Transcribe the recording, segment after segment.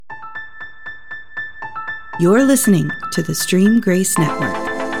You're listening to the Stream Grace Network.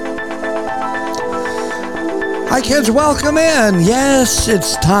 Hi kids, welcome in. Yes,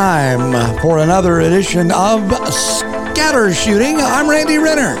 it's time for another edition of Scatter Shooting. I'm Randy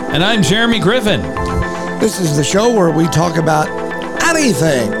Renner. And I'm Jeremy Griffin. This is the show where we talk about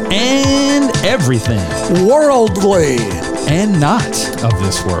anything and everything worldly and not of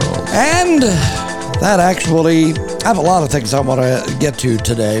this world. And that actually, I have a lot of things I want to get to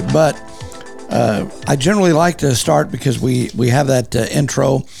today, but I generally like to start because we have that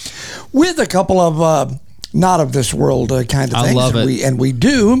intro with a couple of not of this world kind of things. I love it. And we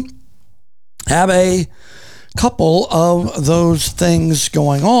do have a couple of those things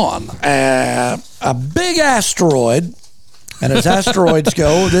going on. A big asteroid, and as asteroids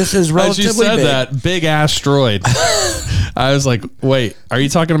go, this is relatively As you said big. that, big asteroid. I was like, wait, are you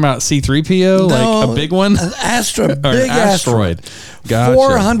talking about C-3PO? No, like a big one? An big asteroid. Gotcha.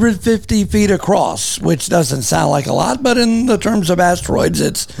 450 feet across, which doesn't sound like a lot, but in the terms of asteroids,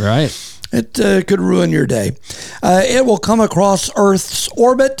 it could ruin your day. It will come across Earth's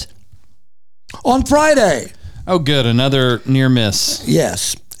orbit on Friday. Oh, good. Another near miss.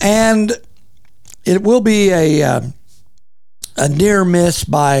 Yes. And it will be a near miss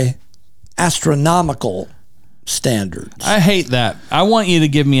by astronomical standards. I hate that. I want you to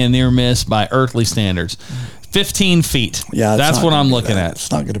give me a near miss by earthly standards. 15 feet. Yeah, that's what I'm looking at. It's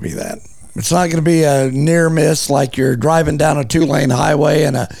not going to be that. It's not going to be a near miss like you're driving down a 2-lane highway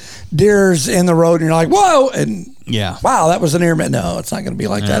and a deer's in the road and you're like, whoa, and yeah, wow, that was a near miss. No, it's not going to be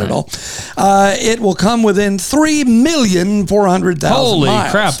like that at all. It will come within 3,400,000 Holy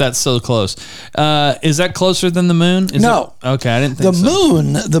miles. crap, that's so close. Is that closer than the moon? No. Okay, I didn't think so.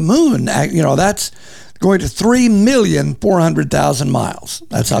 The moon, that's going to 3,400,000 miles.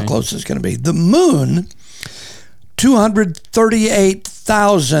 That's how close it's going to be. The moon,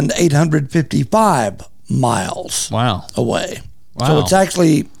 238,855 miles away. Wow. So it's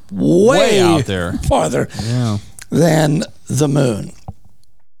actually way out there, farther than the moon.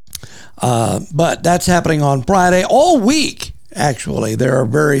 But that's happening on Friday. All week, actually, there are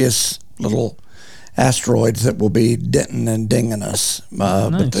various little asteroids that will be denting and dinging us.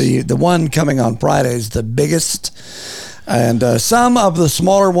 Nice. But the one coming on Friday is the biggest. And some of the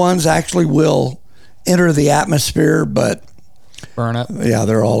smaller ones actually will enter the atmosphere, but burn up. Yeah,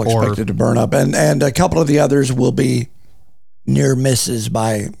 they're all expected to burn up. And a couple of the others will be near misses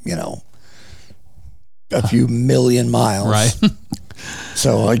by, a few million miles. Right.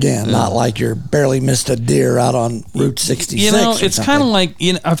 So again, not like you're barely missed a deer out on Route 66. It's kind of like,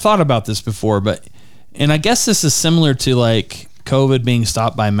 I've thought about this before, and I guess this is similar to like COVID being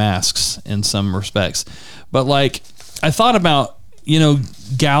stopped by masks in some respects. But like, I thought about,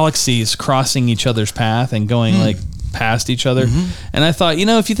 galaxies crossing each other's path and going like past each other. And I thought,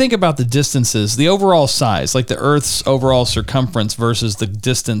 if you think about the distances, the overall size, like the Earth's overall circumference versus the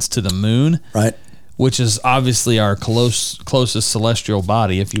distance to the moon, right, which is obviously our closest celestial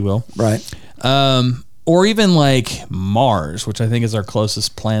body, if you will, right, or even like Mars, which I think is our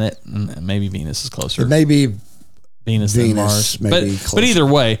closest planet, and maybe Venus is closer. Maybe Venus than Mars, but either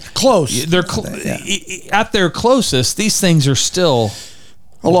way, close. They're at their closest. These things are still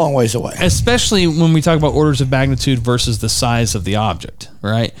a long ways away, especially when we talk about orders of magnitude versus the size of the object,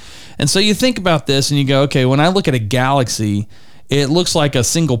 right? And so you think about this and you go, okay, when I look at a galaxy, it looks like a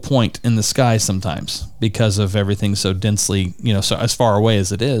single point in the sky sometimes because of everything so densely, so as far away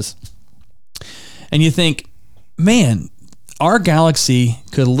as it is. And you think, man, our galaxy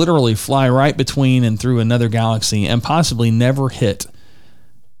could literally fly right between and through another galaxy and possibly never hit.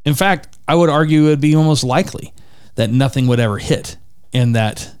 In fact, I would argue it would be almost likely that nothing would ever hit in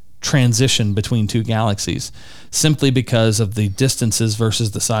that transition between two galaxies, simply because of the distances versus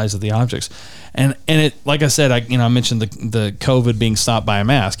the size of the objects. And it, like I said, I mentioned the COVID being stopped by a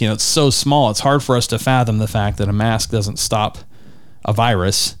mask. It's so small, it's hard for us to fathom the fact that a mask doesn't stop a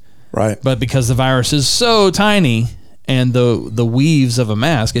virus. Right. But because the virus is so tiny and the weaves of a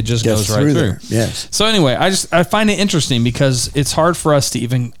mask, it just goes right through. Yes. So anyway, I find it interesting because it's hard for us to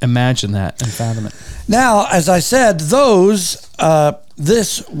even imagine that and fathom it. Now, as I said, those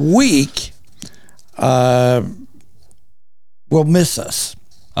this week will miss us.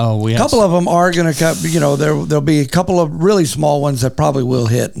 Oh, a couple of them are going to come. There'll be a couple of really small ones that probably will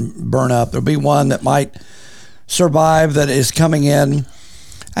hit and burn up. There'll be one that might survive that is coming in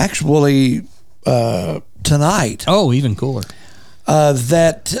actually tonight. Oh, even cooler.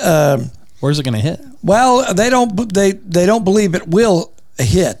 Where's it going to hit? Well, they don't believe it will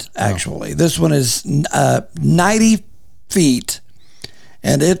hit. Actually, this one is 90 feet,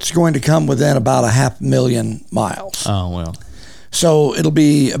 and it's going to come within about 500,000 miles. Oh well. So it'll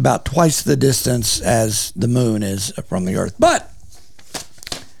be about twice the distance as the moon is from the Earth. But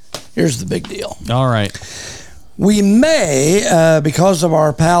here's the big deal. All right. We may, because of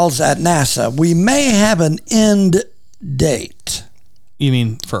our pals at NASA, we may have an end date. You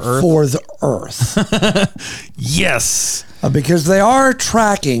mean for Earth? For the Earth. Yes. Because they are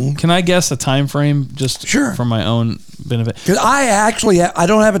tracking. Can I guess a time frame just Sure. for my own benefit? Because I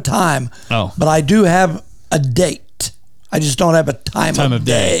don't have a time. Oh. But I do have a date. I just don't have a time of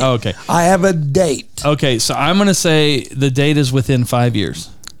day. Oh, okay. I have a date. Okay, so I'm going to say the date is within 5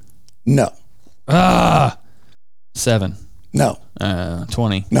 years. No. 7. No.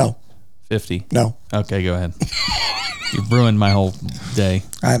 20. No. 50. No. Okay, go ahead. You've ruined my whole day.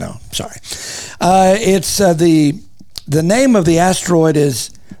 I know. Sorry. It's the name of the asteroid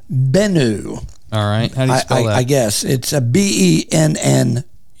is Bennu. All right. How do you spell that? I guess it's a Bennu.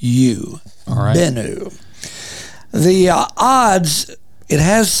 All right. Bennu. The odds, it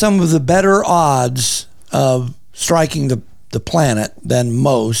has some of the better odds of striking the planet than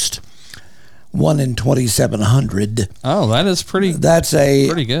most. 1 in 2,700. Oh, that is pretty. That's a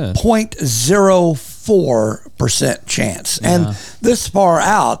pretty good. 0.04% chance. Yeah. And this far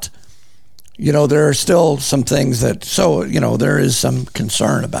out, there are still some things that, there is some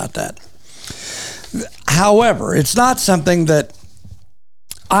concern about that. However, it's not something that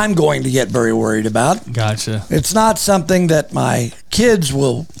I'm going to get very worried about. Gotcha. It's not something that my kids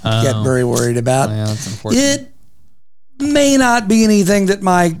will get very worried about. Yeah, that's important. It may not be anything that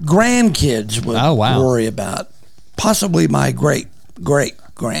my grandkids would worry about. Possibly my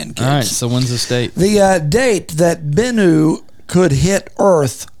great-great-grandkids. All right, so when's this date? The date that Bennu could hit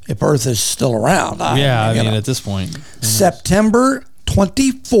Earth, if Earth is still around. I mean, at this point. September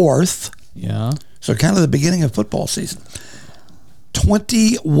 24th. Yeah. So kind of the beginning of football season.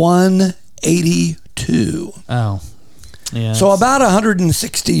 2182. Oh. Yeah. So about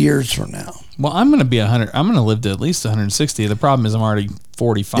 160 years from now. Well, I'm going to be 100. I'm going to live to at least 160. The problem is I'm already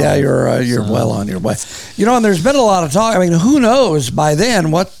 45. Yeah, you're well on your way. And there's been a lot of talk. I mean, who knows by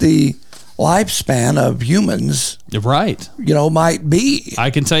then what the lifespan of humans, right? Might be. I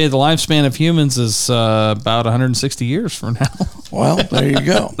can tell you the lifespan of humans is about 160 years from now. Well, there you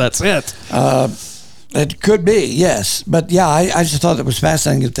go. That's it. It could be, yes. But yeah, I just thought it was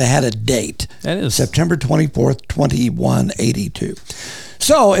fascinating that they had a date. That is. September 24th, 2182.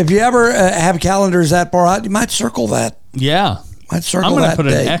 So if you ever have calendars that far out, you might circle that. Yeah. Might circle I'm going to put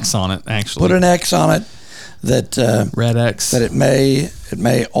date. an X on it, actually. Put an X on it that red X. That it may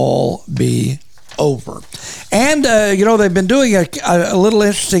all be over. And they've been doing a little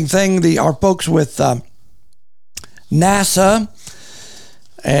interesting thing. Our folks with NASA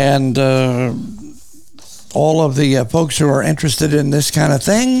and all of the folks who are interested in this kind of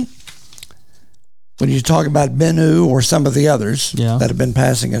thing, when you talk about Bennu or some of the others that have been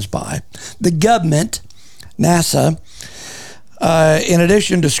passing us by, the government, NASA, in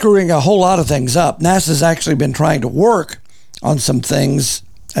addition to screwing a whole lot of things up, NASA's actually been trying to work on some things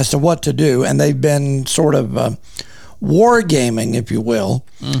as to what to do, and they've been sort of wargaming, if you will,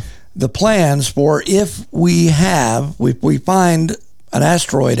 the plans for if we find an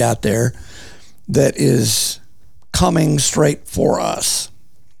asteroid out there that is coming straight for us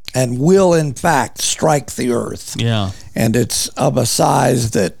and will in fact strike the Earth. Yeah. And it's of a size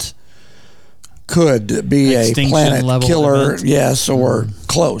that could be Extinction a planet level killer, event. yes, or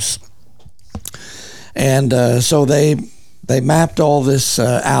close. And so they mapped all this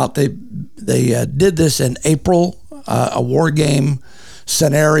out. They did this in April, a war game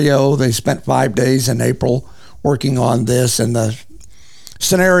scenario. They spent 5 days in April working on this, and the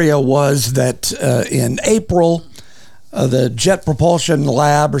scenario was that in April, the Jet Propulsion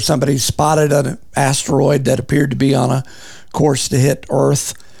Lab or somebody spotted an asteroid that appeared to be on a course to hit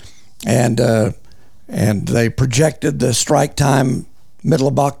Earth, and they projected the strike time middle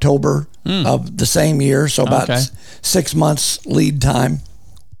of October of the same year, so about 6 months lead time.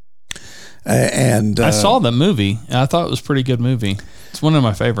 And I saw the movie. I thought it was a pretty good movie. It's one of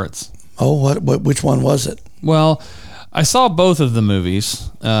my favorites. Oh, which one was it? Well, I saw both of the movies.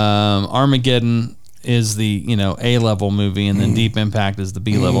 Armageddon is the A-level movie, and then Deep Impact is the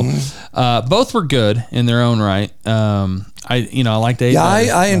B-level. Both were good in their own right. I liked A. Yeah,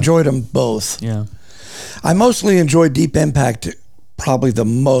 I enjoyed them both. Yeah, I mostly enjoyed Deep Impact probably the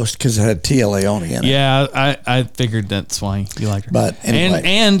most because it had Tia Leone in it. Yeah, I figured that's why you like her. But anyway,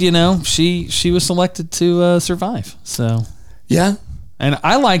 and she was selected to survive. So yeah. And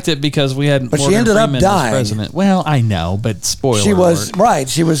I liked it because we had. But Morgan she ended Freeman up dying. as president. Well, I know, but spoiler. She was alert. right.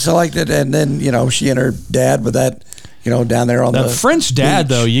 She was selected, and then she and her dad with that, down there on the French dad beach.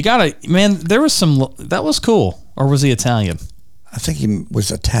 though. You gotta there was some that was cool, or was he Italian? I think he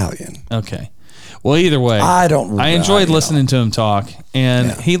was Italian. Okay. Well, either way, I don't. I enjoyed listening to him talk,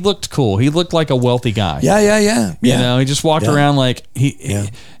 and he looked cool. He looked like a wealthy guy. Yeah. You know, he just walked around like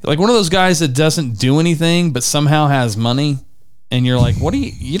like one of those guys that doesn't do anything but somehow has money. And you're like, what do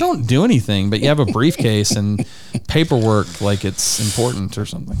you don't do anything, but you have a briefcase and paperwork like it's important or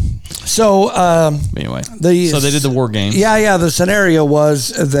something. So anyway, so they did the war games. Yeah. The scenario was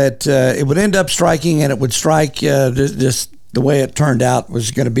that it would end up striking, and it would strike just the way it turned out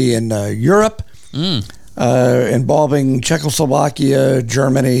was going to be in Europe, involving Czechoslovakia,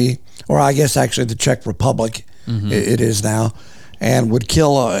 Germany, or I guess actually the Czech Republic. It is now, and would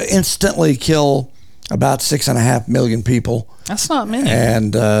instantly kill about 6.5 million people. That's not many.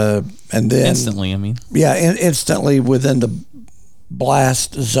 And then instantly, I mean. Yeah, instantly within the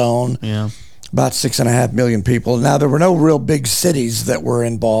blast zone. Yeah. About 6.5 million people. Now, there were no real big cities that were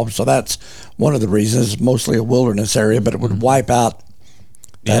involved, so that's one of the reasons. Mostly a wilderness area, but it would wipe out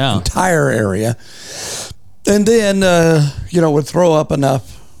that entire area. And then, would throw up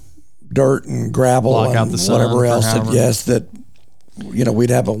enough dirt and gravel block and out the sun whatever else that we'd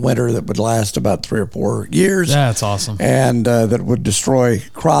have a winter that would last about 3 or 4 years. That's awesome. And that would destroy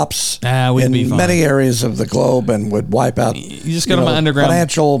crops in many areas of the globe and would wipe out. You just go to my underground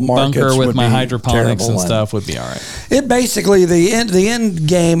financial bunker with my hydroponics and terrible, stuff would be all right. It basically, the end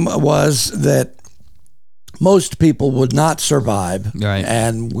game was that most people would not survive, right,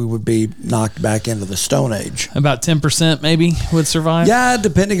 and we would be knocked back into the Stone Age. About 10% maybe would survive? Yeah,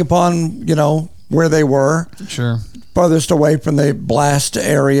 depending upon, where they were. Sure. Farthest away from the blast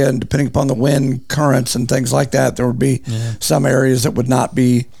area, and depending upon the wind currents and things like that, there would be some areas that would not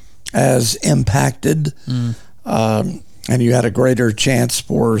be as impacted. And you had a greater chance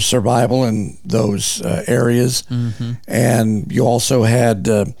for survival in those areas. And you also had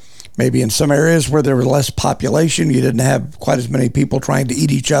maybe in some areas where there was less population, you didn't have quite as many people trying to eat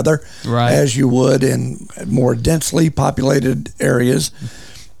each other as you would in more densely populated areas.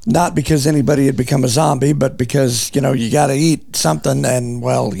 Not because anybody had become a zombie, but because, you got to eat something, and,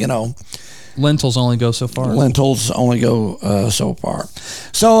 lentils only go so far. Lentils only go so far.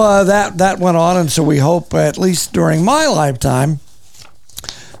 So that went on, and so we hope, at least during my lifetime,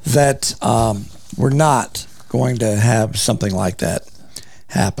 that we're not going to have something like that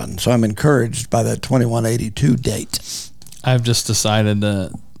happen. So I'm encouraged by that 2182 date. I've just decided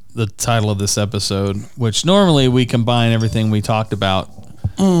the title of this episode, which normally we combine everything we talked about,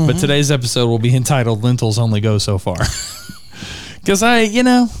 but today's episode will be entitled "Lentils Only Go So Far," because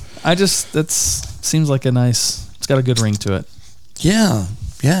that seems like it's got a good ring to it. Yeah,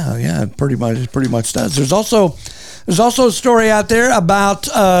 it pretty much does. There's also a story out there about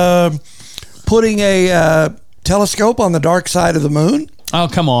putting a telescope on the dark side of the moon. Oh,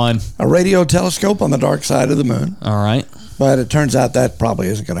 come on. A radio telescope on the dark side of the moon. All right. But it turns out that probably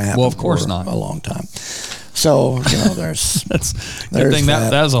isn't going to happen. Well, of course not. A long time. So, there's good thing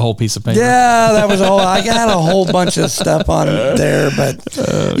that was a whole piece of paper. Yeah, that was I got a whole bunch of stuff on there, but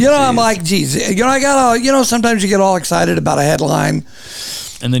I'm like, geez, sometimes you get all excited about a headline.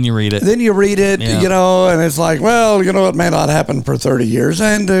 And then you read it. And it's like, well, it may not happen for 30 years.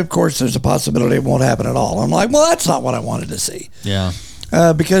 And of course, there's a possibility it won't happen at all. I'm like, well, that's not what I wanted to see. Yeah.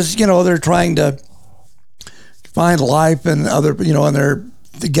 Because, they're trying to find life and other, and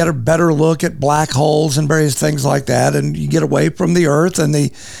to get a better look at black holes and various things like that. And you get away from the Earth and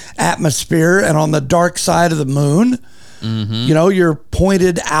the atmosphere, and on the dark side of the moon, you're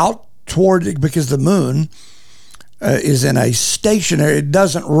pointed out toward, because the moon is in a stationary, it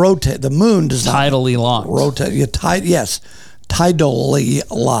doesn't rotate. The moon does not tidally locked. Rotate. Yes, tidally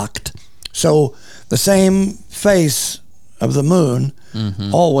locked. So the same face of the moon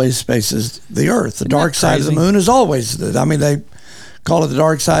always faces the Earth. The dark side of the moon is always, they call it the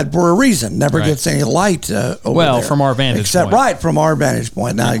dark side for a reason. Never gets any light over there. From our vantage point. Right, from our vantage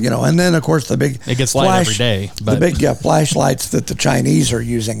point. Now, and then, of course, the big it gets light every day. But the big flashlights that the Chinese are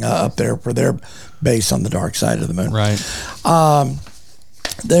using up there for their base on the dark side of the moon. Right.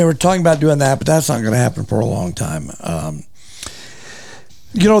 They were talking about doing that, but that's not going to happen for a long time.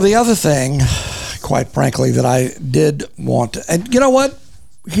 The other thing, quite frankly, that I did want to, and you know what?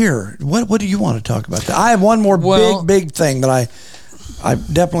 Here, what do you want to talk about? I have one more big thing that I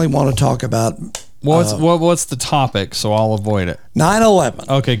definitely want to talk about. What's the topic? So I'll avoid it. 9/11.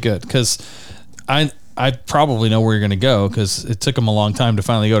 Okay, good. Because I probably know where you're going to go, because it took them a long time to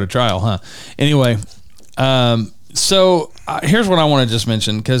finally go to trial, huh? Anyway, so here's what I want to just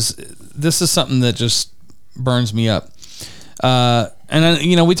mention, because this is something that just burns me up.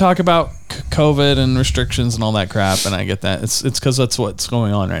 And we talk about COVID and restrictions and all that crap, and I get that. It's because that's what's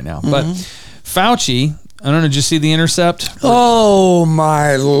going on right now. But Fauci I don't know. Did you see The Intercept? Oh,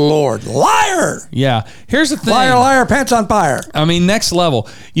 my Lord. Liar! Yeah. Here's the thing. Liar, liar, pants on fire. I mean, next level.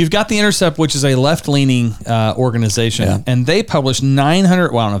 You've got The Intercept, which is a left-leaning organization, and they publish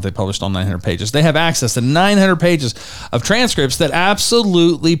 900, well, I don't know if they published all 900 pages. They have access to 900 pages of transcripts that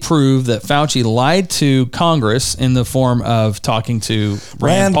absolutely prove that Fauci lied to Congress in the form of talking to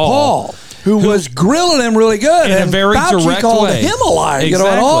Rand Paul. Who was grilling him really good. In a very Fauci direct called way. him a liar. Exactly.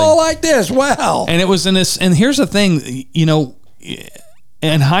 And all like this. Wow. And it was in this, and here's the thing,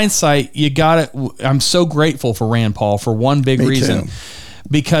 in hindsight, I'm so grateful for Rand Paul for one big reason. Too.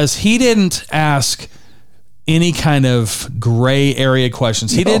 Because he didn't ask any kind of gray area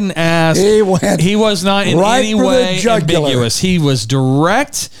questions. He didn't ask. He was not in any way ambiguous. He was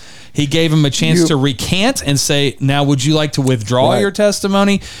direct. He gave him a chance to recant and say, now, would you like to withdraw your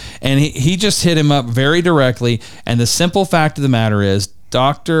testimony? And he just hit him up very directly. And the simple fact of the matter is,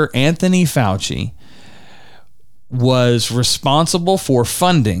 Dr. Anthony Fauci was responsible for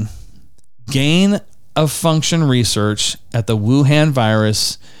funding gain of function research at the Wuhan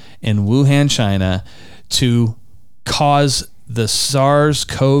virus in Wuhan, China, to cause the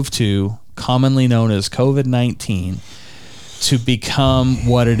SARS-CoV-2, commonly known as COVID-19, to become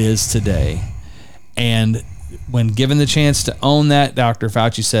what it is today. And when given the chance to own that, Dr.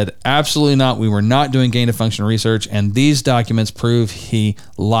 Fauci said, absolutely not. We were not doing gain of function research, and these documents prove he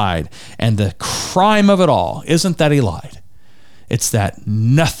lied. And the crime of it all isn't that he lied. It's that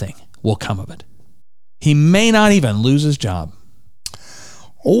nothing will come of it. He may not even lose his job.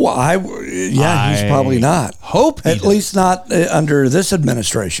 Oh, he's probably not. Hope at least not under this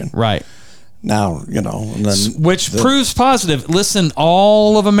administration. Right. Now, which proves positive. Listen,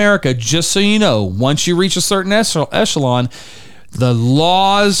 all of America, just so you know, once you reach a certain echelon, the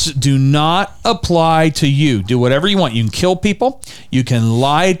laws do not apply to you. Do whatever you want. You can kill people. You can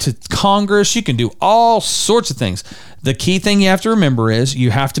lie to Congress. You can do all sorts of things. The key thing you have to remember is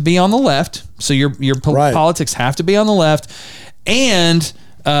you have to be on the left. So your politics have to be on the left. And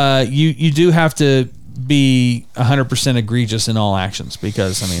you do have to be 100% egregious in all actions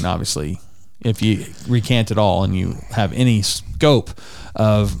because, obviously, if you recant it all and you have any scope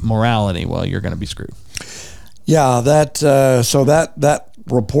of morality, well, you're going to be screwed. Yeah, that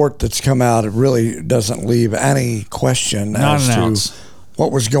report that's come out, it really doesn't leave any question as to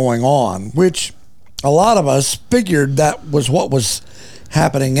what was going on, which a lot of us figured that was what was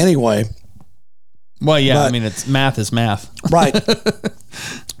happening anyway. Well, yeah, it's math is math. Right.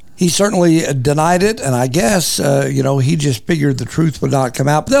 He certainly denied it, and I guess, he just figured the truth would not come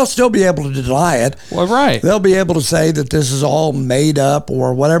out. But they'll still be able to deny it. Well, right. They'll be able to say that this is all made up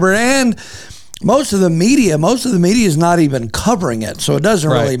or whatever. And most of the media is not even covering it, so it doesn't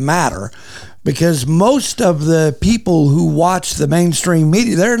really matter. Because most of the people who watch the mainstream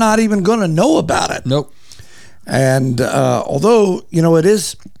media, they're not even going to know about it. Nope. And although, it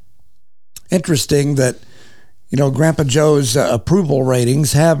is interesting that, Grandpa Joe's approval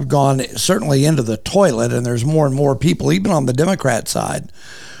ratings have gone certainly into the toilet, and there's more and more people, even on the Democrat side,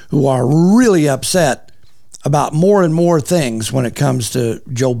 who are really upset about more and more things when it comes to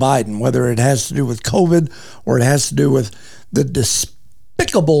Joe Biden, whether it has to do with COVID or it has to do with the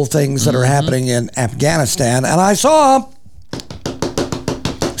despicable things that are happening in Afghanistan. And I saw,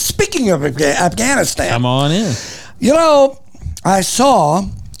 speaking of Afghanistan, come on in. I saw,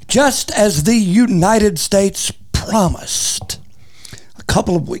 just as the United States promised a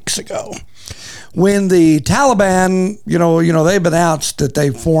couple of weeks ago, when the Taliban, they've announced that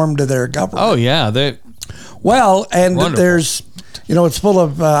they formed their government. Oh, yeah. And there's, it's full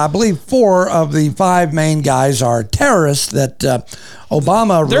of, I believe 4 of the 5 main guys are terrorists that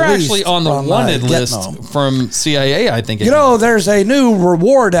Obama released. They're actually on the wanted list from CIA, I think. There's a new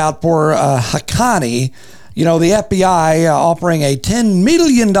reward out for Haqqani. The FBI offering a $10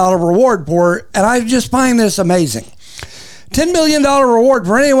 million reward for, and I just find this amazing. $10 million reward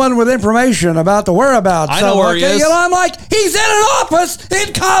for anyone with information about the whereabouts. I know where he is. I'm like, he's in an office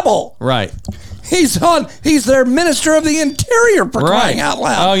in Kabul. Right. He's their Minister of the Interior, for crying out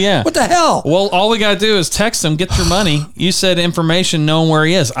loud. Oh, yeah. What the hell? Well, all we got to do is text him, get your money. You said information, knowing where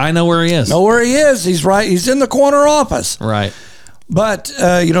he is. I know where he is. Know where he is. He's right. He's in the corner office. Right. But,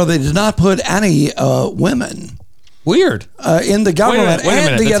 they did not put any women. Weird. In the government. Wait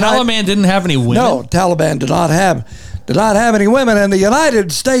a minute. The Taliban didn't have any women? No, Taliban did not have any women in the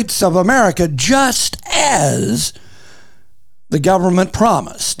United States of America, just as the government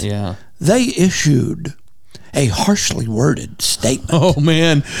promised. Yeah. They issued a harshly worded statement. Oh,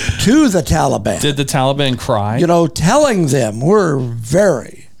 man. To the Taliban. Did the Taliban cry? Telling them we're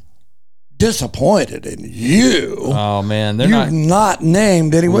very disappointed in you. Oh, man. You've not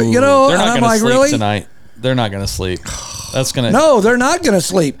named anyone. They're not going to sleep really? tonight. They're not going to sleep. That's going to... No, they're not going to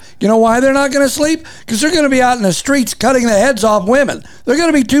sleep. You know why they're not going to sleep? Because they're going to be out in the streets cutting the heads off women. They're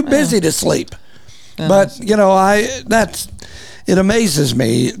going to be too busy to sleep. But, you know, it amazes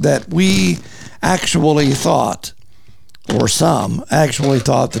me that we actually thought, or some actually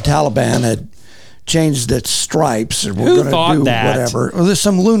thought, the Taliban had changed its stripes and we're going to do that? Whatever. Well, there's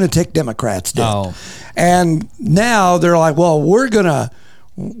some lunatic Democrats did. Oh. And now they're like, well, we're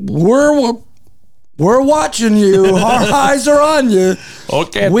watching you. Our eyes are on you.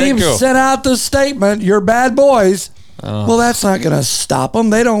 Okay, We've sent out the statement. You're bad boys. Well, that's not going to stop them.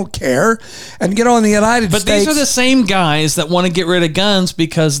 They don't care. And in the United States. But these are the same guys that want to get rid of guns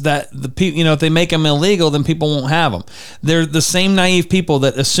because if they make them illegal, then people won't have them. They're the same naive people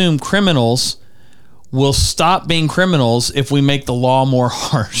that assume criminals will stop being criminals if we make the law more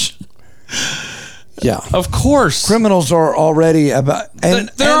harsh. Yeah, of course. Criminals are already they're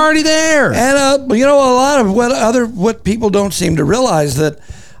already there. And a lot of what people don't seem to realize, that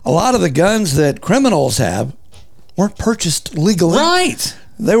a lot of the guns that criminals have weren't purchased legally. Right.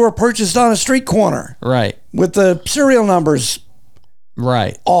 They were purchased on a street corner. Right. With the serial numbers.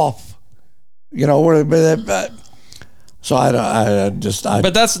 Right. Off. So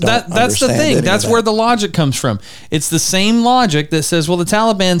But that's the thing. That's where the logic comes from. It's the same logic that says, well, the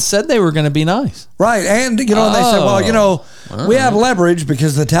Taliban said they were going to be nice. Right. And, and they said, well, we have leverage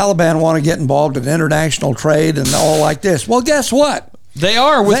because the Taliban want to get involved in international trade and all like this. Well, guess what? They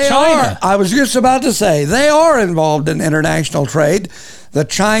are with China. I was just about to say, they are involved in international trade. The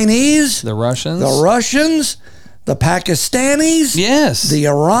Chinese. The Russians. The Pakistanis, yes, the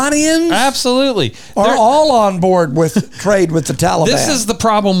Iranians, absolutely, are all on board with trade with the Taliban. This is the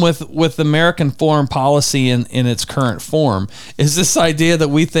problem with American foreign policy in its current form, is this idea that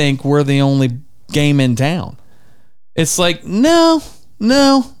we think we're the only game in town. It's like, no.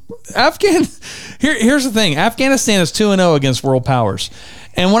 Here's the thing. Afghanistan is 2-0 against world powers.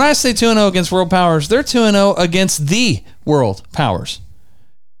 And when I say 2-0 against world powers, they're 2-0 against the world powers.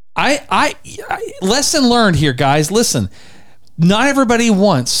 I lesson learned here, guys. Listen, not everybody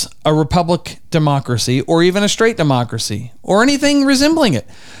wants a republic democracy or even a straight democracy or anything resembling it.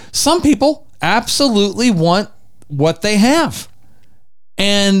 Some people absolutely want what they have.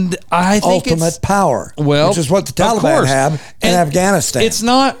 And I think ultimate power, which is what the Taliban have in Afghanistan. It's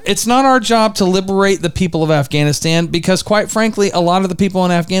not our job to liberate the people of Afghanistan, because quite frankly, a lot of the people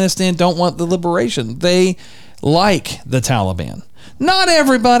in Afghanistan don't want the liberation. They like the Taliban. Not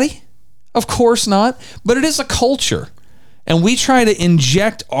everybody, of course not, but it is a culture. And we try to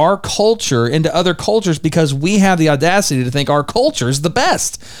inject our culture into other cultures because we have the audacity to think our culture is the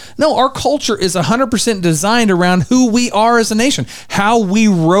best. No, our culture is 100% designed around who we are as a nation, how we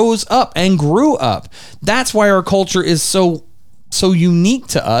rose up and grew up. That's why our culture is so unique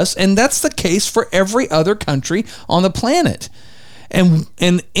to us, and that's the case for every other country on the planet. And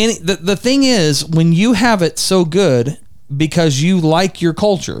the thing is, when you have it so good because you like your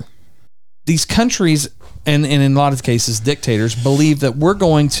culture, these countries, and in a lot of cases dictators, believe that we're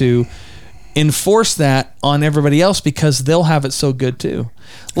going to enforce that on everybody else because they'll have it so good too.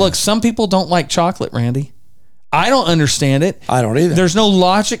 Look, some people don't like chocolate, Randy. I don't understand it. I don't either. There's no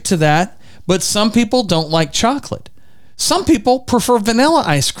logic to that, but some people don't like chocolate. Some people prefer vanilla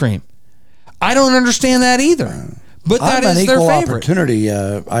ice cream. I don't understand that either. But that is their favorite. I'm an equal opportunity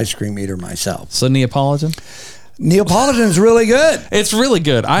ice cream eater myself. So Neapolitan? Neapolitan's really good. It's really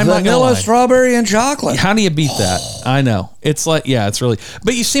good. I'm not gonna lie. Vanilla, strawberry, and chocolate. How do you beat that? I know. It's like, yeah, it's really.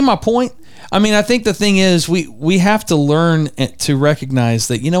 But you see my point? I mean, I think the thing is we have to learn to recognize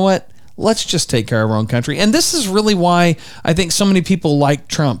that, you know what? Let's just take care of our own country. And this is really why I think so many people like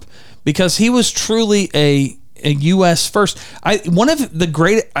Trump, because he was truly a U.S. first. One of the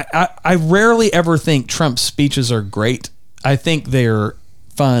great. I rarely ever think Trump's speeches are great. I think they're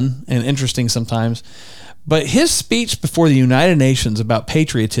fun and interesting sometimes. But his speech before the United Nations about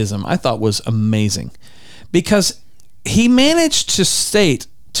patriotism, I thought was amazing, because he managed to state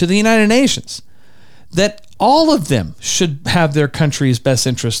to the United Nations that all of them should have their country's best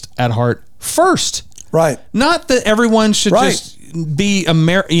interest at heart first. Right. Not that everyone should just be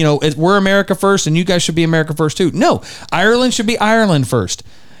we're America first and you guys should be America first too. No, Ireland should be Ireland first.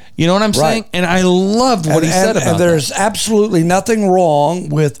 You know what I'm saying? And I loved what he said about that. And there's absolutely nothing wrong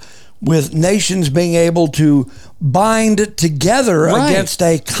with nations being able to bind together against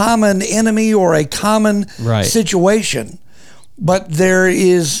a common enemy or a common situation. But there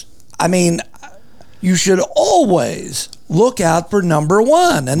is, you should always look out for number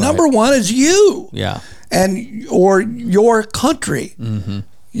one. And number one is you. Yeah. Or your country. Mm-hmm.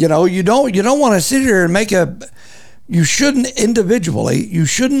 You don't want to sit here and make you shouldn't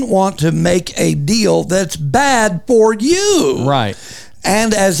want to make a deal that's bad for you. Right.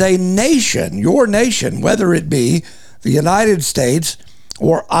 And as a nation, your nation, whether it be the United States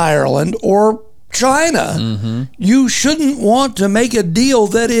or Ireland or China, you shouldn't want to make a deal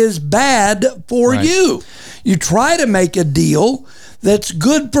that is bad for you. You try to make a deal that's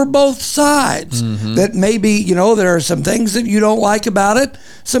good for both sides. That maybe, there are some things that you don't like about it,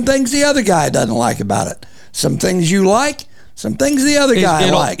 some things the other guy doesn't like about it. Some things you like, some things the other guy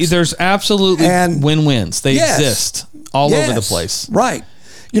likes. There's absolutely win-wins. They exist all over the place. Right.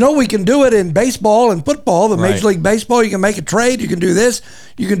 We can do it in baseball and football. The Major League Baseball, you can make a trade. You can do this.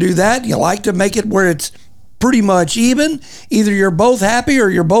 You can do that. You like to make it where it's pretty much even. Either you're both happy or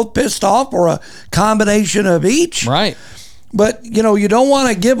you're both pissed off, or a combination of each. Right. But, you don't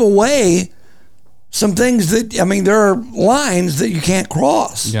want to give away some things that, there are lines that you can't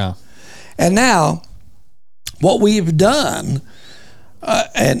cross. Yeah. And now, what we've done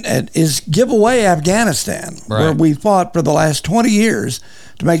and is give away Afghanistan, where we fought for the last 20 years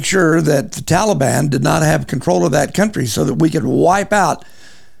to make sure that the Taliban did not have control of that country so that we could wipe out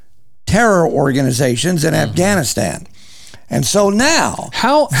terror organizations in Afghanistan. And so now...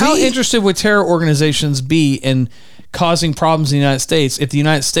 How interested would terror organizations be in causing problems in the United States if the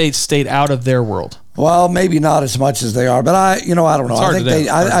United States stayed out of their world? Well, maybe not as much as they are, but I don't know.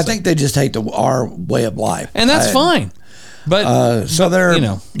 I think they just hate our way of life, and that's fine. But so they're,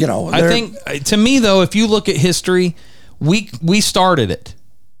 I think to me though, if you look at history, we started it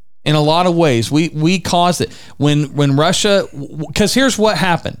in a lot of ways. We caused it when Russia, because here's what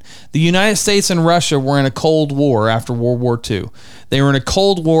happened: the United States and Russia were in a Cold War after World War II. They were in a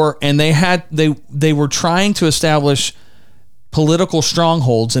Cold War, and they were trying to establish political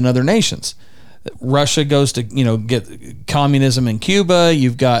strongholds in other nations. Russia goes to get communism in Cuba.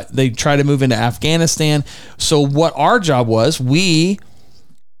 They try to move into Afghanistan. So what our job was, we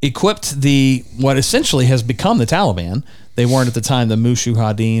equipped what essentially has become the Taliban. They weren't at the time the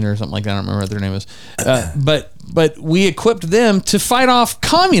Mujahideen or something like that. I don't remember what their name is. But we equipped them to fight off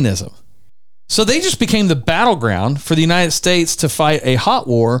communism. So they just became the battleground for the United States to fight a hot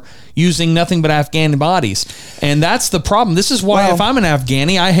war using nothing but Afghan bodies. And that's the problem. This is why if I'm an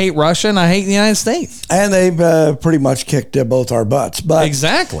Afghani, I hate Russia and I hate the United States. And they've pretty much kicked both our butts. But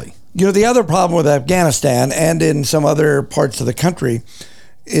exactly. The other problem with Afghanistan and in some other parts of the country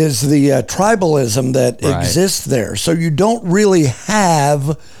is the tribalism that exists there. So you don't really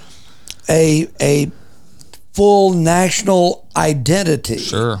have a full national identity.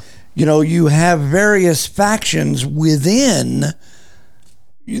 Sure. You have various factions within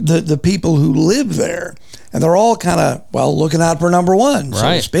the people who live there, and they're all kind of, looking out for number one, so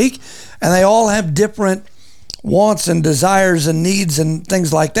to speak, and they all have different wants and desires and needs and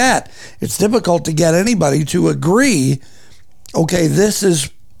things like that. It's difficult to get anybody to agree, okay, this is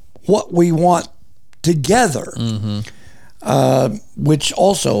what we want together, which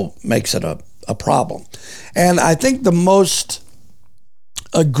also makes it a problem. And I think the most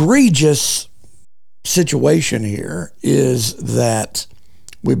egregious situation here is that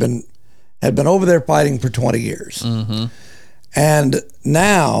had been over there fighting for 20 years. And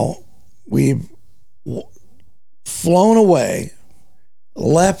now we've flown away,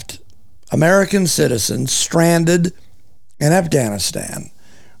 left American citizens stranded in Afghanistan.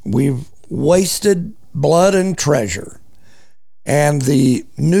 We've wasted blood and treasure. And the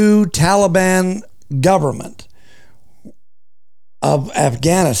new Taliban government of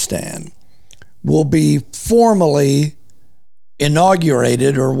Afghanistan will be formally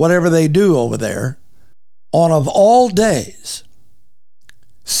inaugurated, or whatever they do over there, on, of all days,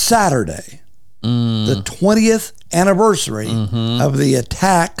 Saturday, the 20th anniversary of the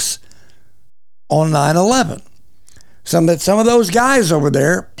attacks on 9/11. Some of those guys over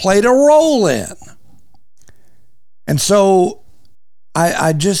there played a role in. And so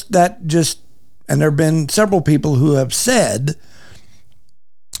and there have been several people who have said,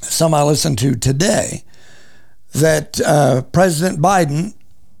 some I listened to today, that President Biden,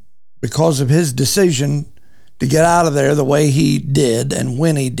 because of his decision to get out of there the way he did and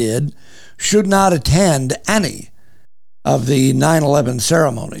when he did, should not attend any of the 9/11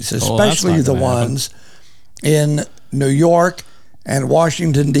 ceremonies, especially the ones in New York and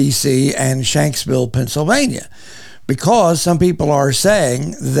Washington, D.C. and Shanksville, Pennsylvania, because some people are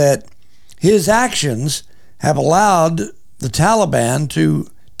saying that his actions have allowed the Taliban to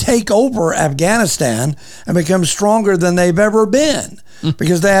take over Afghanistan and become stronger than they've ever been.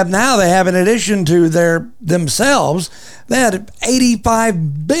 Because they have, in addition to themselves, they had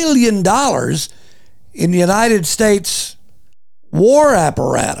 $85 billion in the United States war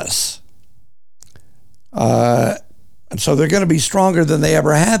apparatus. And so they're going to be stronger than they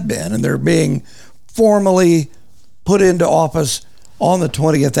ever have been. And they're being formally put into office on the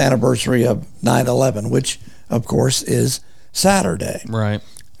 20th anniversary of 9/11, which, of course, is Saturday. Right.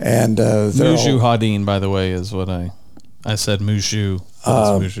 And Mujahideen, Hadeen, by the way, is what I said. Mushu.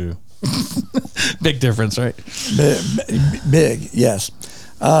 Mushu. Big difference, right? Big, yes.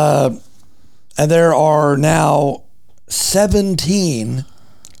 And there are now 17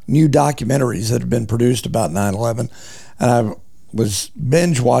 new documentaries that have been produced about 9/11. And I was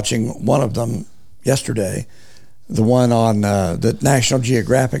binge watching one of them yesterday, the one on that National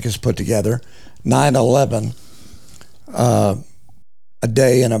Geographic has put together, 9/11, A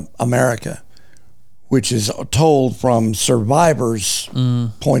Day in America, which is told from survivors'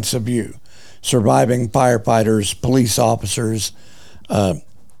 points of view, surviving firefighters, police officers,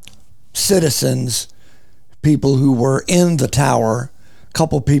 citizens, people who were in the tower, a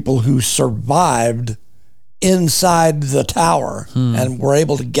couple people who survived inside the tower and were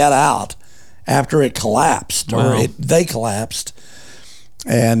able to get out after it collapsed, or they collapsed.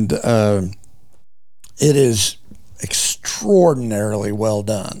 And it is extraordinarily well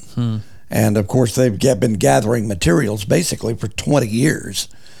done. And of course, they've been gathering materials basically for 20 years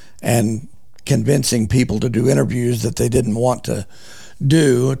and convincing people to do interviews that they didn't want to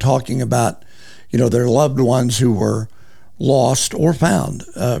do, talking about, their loved ones who were lost or found,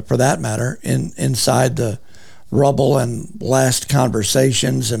 for that matter, inside the rubble, and last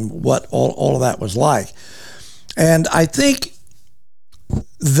conversations and what all of that was like. And I think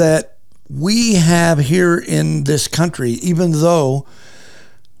that we have here in this country, even though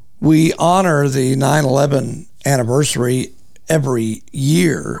we honor the 9/11 anniversary every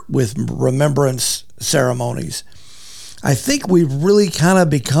year with remembrance ceremonies, I think we've really kind of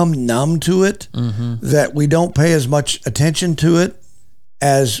become numb to it, that we don't pay as much attention to it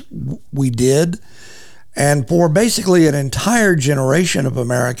as we did. And for basically an entire generation of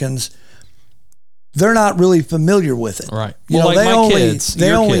Americans, they're not really familiar with it. Right. Well, like my kids,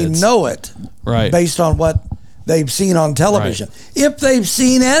 they only know it based on what they've seen on television. Right. If they've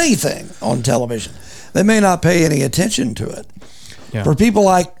seen anything on television, they may not pay any attention to it. Yeah. For people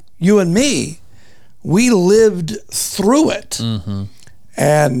like you and me, we lived through it.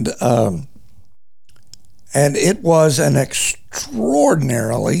 And it was an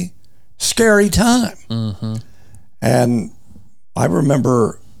extraordinarily scary time. And I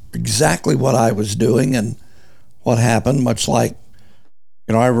remember exactly what I was doing and what happened, much like,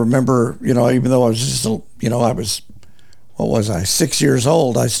 I remember, even though I was just, I was, 6 years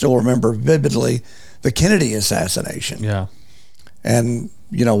old, I still remember vividly the Kennedy assassination. Yeah. And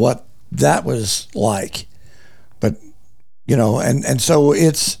what that was like. But, and so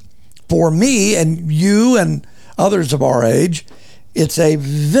it's, for me and you and others of our age, it's a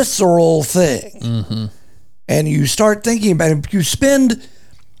visceral thing. And you start thinking about it. If you spend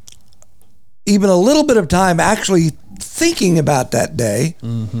even a little bit of time actually thinking about that day,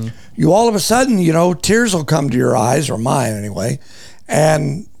 you all of a sudden, tears will come to your eyes, or mine anyway,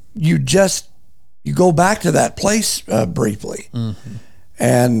 and you go back to that place briefly.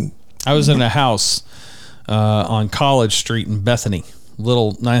 And I was in a house on College Street in Bethany,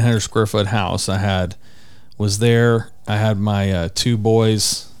 little 900 square foot house. I had my two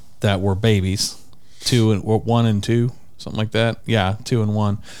boys that were babies, 1 and 2, something like that. Yeah, 2 and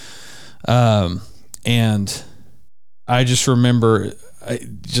 1. And I just remember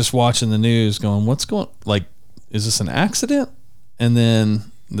just watching the news going, is this an accident? And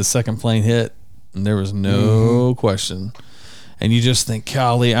then the second plane hit and there was no question. And you just think,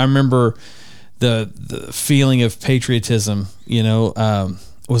 golly, I remember the feeling of patriotism,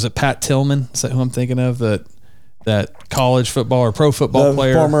 was it Pat Tillman? Is that who I'm thinking of? That college football or pro football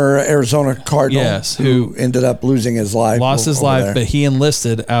player, former Arizona Cardinal, yes, who ended up losing his life. Lost his life, there. But he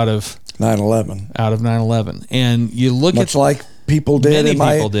enlisted out of 9/11. And you look much like people did in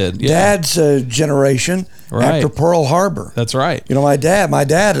my dad's generation after Pearl Harbor. That's right. My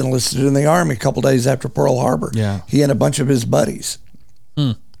dad enlisted in the Army a couple days after Pearl Harbor. Yeah, he and a bunch of his buddies.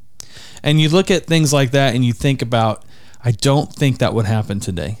 And you look at things like that, and you think about, I don't think that would happen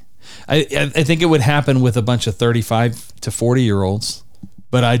today. I think it would happen with a bunch of 35 to 40-year-olds,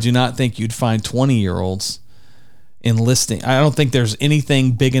 but I do not think you'd find 20-year-olds enlisting. I don't think there's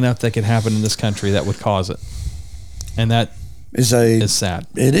anything big enough that could happen in this country that would cause it. And that is sad.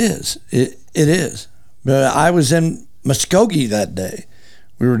 It is. It is. But I was in Muskogee that day.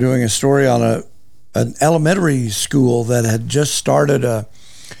 We were doing a story on an elementary school that had just started a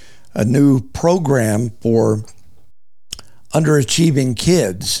new program for underachieving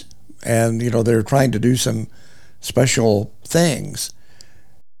kids. And, they're trying to do some special things.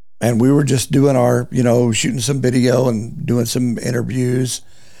 and we were just doing our, shooting some video and doing some interviews,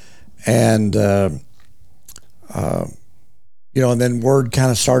 and and then word kind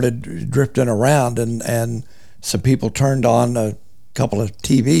of started drifting around, and some people turned on a couple of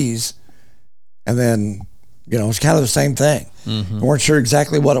TVs, and then it was kind of the same thing. We weren't sure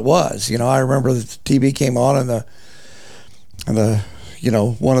exactly what it was. I remember the TV came on, and the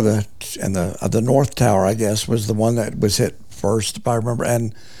one of the North Tower, I guess, was the one that was hit first, if I remember,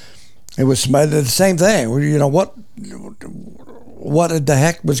 and it was the same thing. What the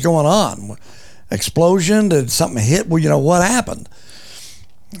heck was going on? Explosion? Did something hit? What happened?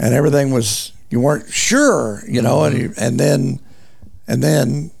 And everything was, you weren't sure, and then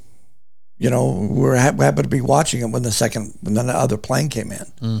we happened to be watching it when the other plane came in,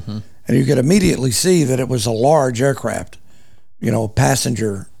 and you could immediately see that it was a large aircraft,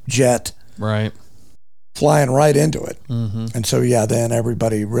 passenger jet, right, flying right into it. And so then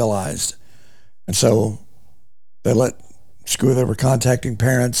everybody realized, and so they were contacting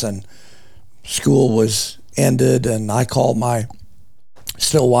parents, and school was ended, and I called my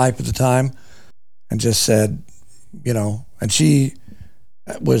still wife at the time and just said, and she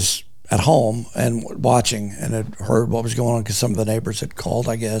was at home and watching and had heard what was going on because some of the neighbors had called,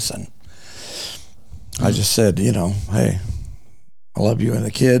 I guess, and I just said, hey, I love you and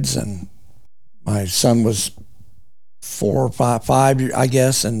the kids, and my son was 4 or 5, I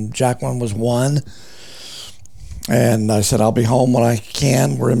guess, and Jacqueline was 1. And I said, I'll be home when I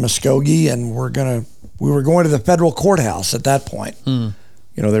can. We're in Muskogee, and we were going to the federal courthouse at that point.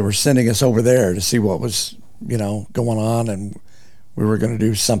 They were sending us over there to see what was, going on, and we were going to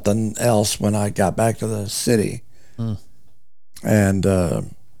do something else when I got back to the city. And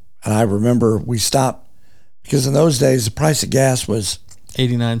I remember we stopped, because in those days, the price of gas was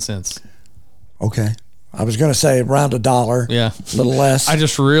 89 cents. Okay. I was going to say around $1. Yeah. A little less. I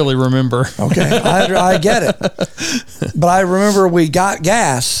just really remember. Okay. I get it. But I remember we got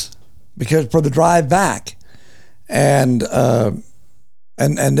gas because for the drive back. And I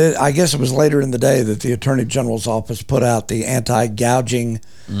guess it was later in the day that the Attorney General's office put out the anti-gouging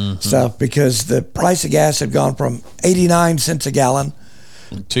stuff, because the price of gas had gone from 89 cents a gallon.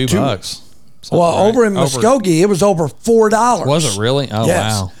 $2. Over in Muskogee, it was over $4. Was it really? Oh,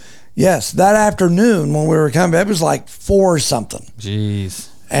 yes. Wow. Yes, that afternoon when we were coming, it was like 4 something. Jeez.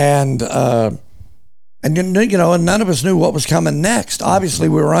 And none of us knew what was coming next. Obviously,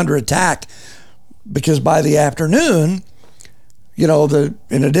 we were under attack because by the afternoon,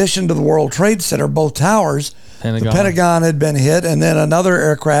 in addition to the World Trade Center, both towers, the Pentagon had been hit, and then another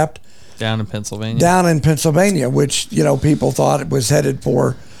aircraft down in Pennsylvania, which people thought it was headed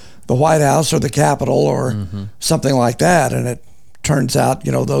for the White House or the Capitol or something like that, and it turns out,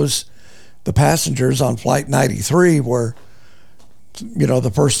 the passengers on Flight 93 were,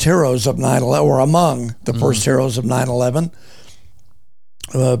 the first heroes of 9/11, or among the first heroes of 9/11,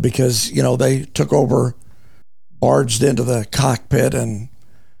 because, they took over, barged into the cockpit and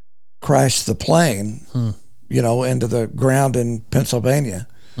crashed the plane, into the ground in Pennsylvania.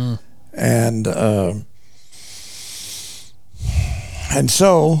 And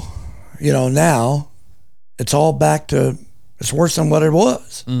so, now it's all back to, it's worse than what it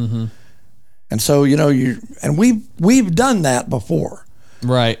was. And so, we've done that before.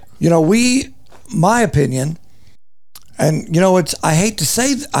 Right. My opinion, and I hate to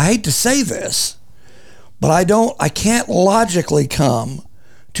say this, but I can't logically come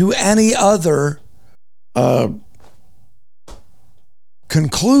to any other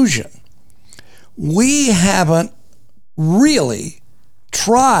conclusion. We haven't really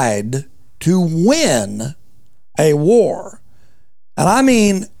tried to win a war. And I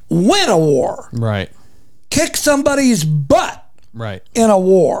mean, win a war. Right. Kick somebody's butt. Right. In a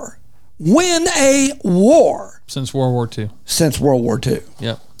war. Win a war. Since World War II. Since World War II.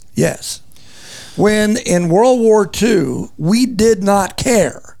 Yep. Yes. When in World War II, we did not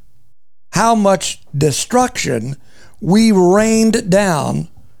care how much destruction we rained down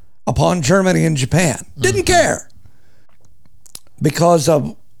upon Germany and Japan. Didn't care. Because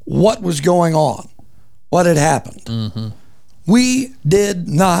of what was going on. What had happened. We did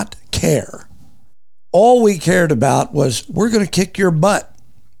not care. All we cared about was, we're going to kick your butt.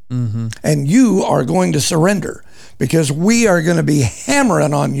 And you are going to surrender, because we are going to be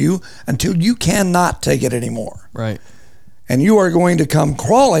hammering on you until you cannot take it anymore. Right. And you are going to come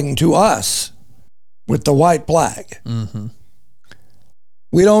crawling to us with the white flag.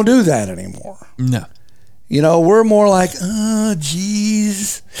 We don't do that anymore. No. We're more like, oh,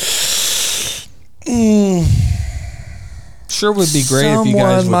 geez. Sure would be great if you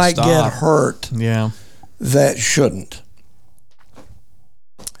guys would stop. Someone might get hurt. Yeah. That shouldn't.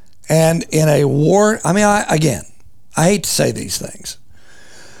 And in a war, I mean, I hate to say these things,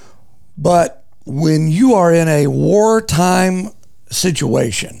 but when you are in a wartime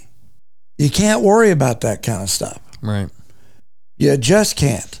situation, you can't worry about that kind of stuff. Right. You just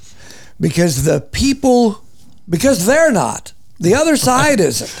can't. Because because they're not. The other side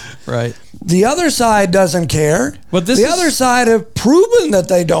isn't. Right. The other side doesn't care. But other side have proven that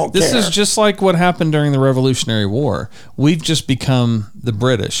they don't care. This is just like what happened during the Revolutionary War. We've just become the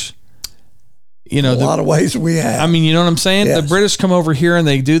British. You know, a lot of ways we have. I mean, you know what I'm saying? Yes. The British come over here and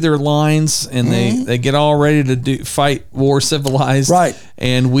they do their lines and they get all ready to fight war civilized. Right.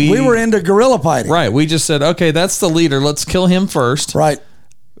 And we were into guerrilla fighting. Right. We just said, okay, that's the leader. Let's kill him first. Right.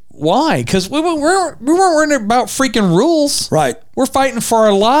 Why? Because we weren't worrying about freaking rules. Right. We're fighting for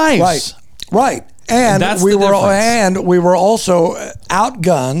our lives. Right. And that's we the were difference. we were also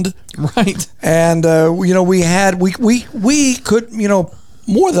outgunned. Right. And we could,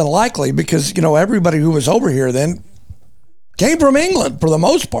 more than likely, because everybody who was over here then came from England for the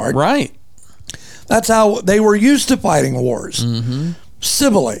most part. Right. That's how they were used to fighting wars.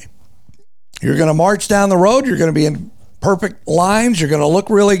 Civilly. You're going to march down the road. You're going to be in perfect lines. You're going to look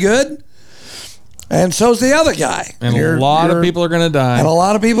really good. And so's the other guy. And a lot of people are going to die. And a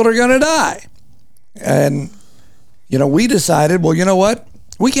lot of people are going to die. And, we decided, well, you know what?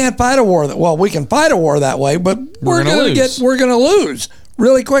 We can't fight a war we can fight a war that way, but we're going to lose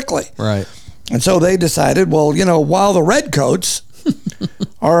really quickly. Right. And so they decided, well, while the redcoats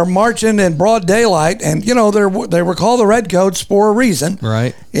are marching in broad daylight, and they were called the redcoats for a reason.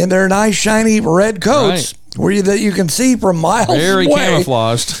 Right. In their nice shiny red coats, that you can see from miles away. Very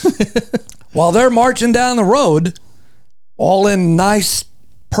camouflaged. While they're marching down the road, all in nice,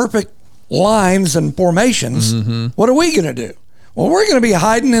 perfect lines and formations, what are we going to do? Well, we're going to be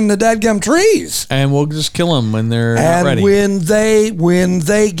hiding in the dadgum trees. And we'll just kill them when they're not ready. And when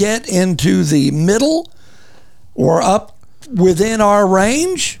they get into the middle or up within our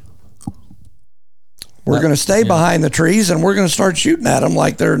range, we're going to stay behind the trees and we're going to start shooting at them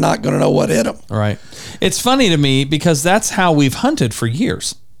like they're not going to know what hit them. Right. It's funny to me because that's how we've hunted for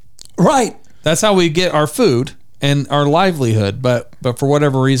years. Right. That's how we get our food and our livelihood. But for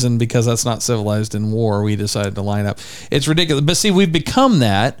whatever reason, because that's not civilized in war, we decided to line up. It's ridiculous. But see, we've become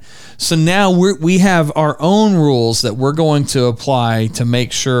that. So now we have our own rules that we're going to apply to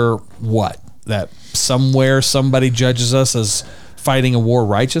make sure that somewhere somebody judges us as fighting a war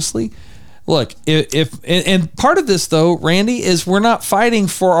righteously. Look, and part of this, though, Randy, is we're not fighting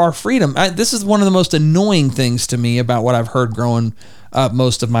for our freedom. This is one of the most annoying things to me about what I've heard growing up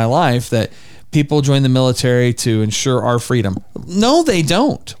most of my life, that people join the military to ensure our freedom. No, they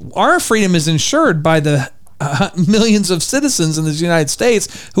don't. Our freedom is ensured by the millions of citizens in the United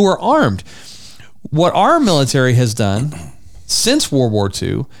States who are armed. What our military has done since World War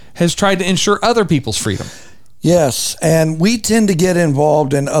II has tried to ensure other people's freedom. Yes, and we tend to get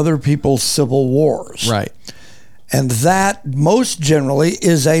involved in other people's civil wars. Right. And that most generally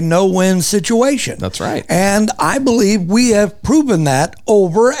is a no-win situation. That's right. And I believe we have proven that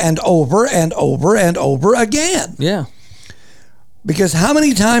over and over and over and over again. Yeah. Because how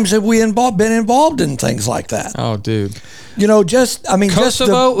many times have we been involved in things like that? Oh, dude.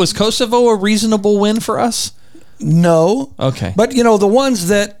 Kosovo, was Kosovo a reasonable win for us? No. Okay. But, the ones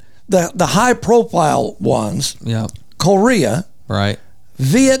that, the high-profile ones, yeah, Korea, right,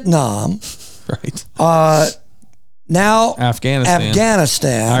 Vietnam, right, now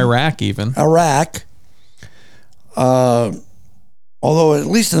Afghanistan, Iraq, although at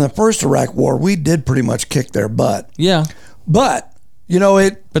least in the first Iraq war, we did pretty much kick their butt. Yeah. But,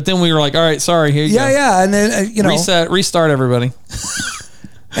 But then we were like, all right, sorry, here you go. Yeah, and then, restart everybody.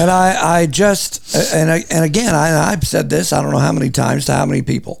 And I just, and again, I've said this, I don't know how many times to how many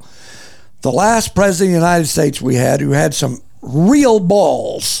people. The last president of the United States we had, who had some real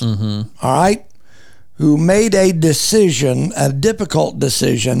balls, all right, who made a decision, a difficult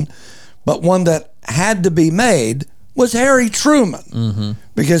decision, but one that had to be made, was Harry Truman,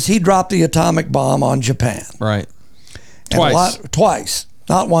 because he dropped the atomic bomb on Japan. Right. Twice.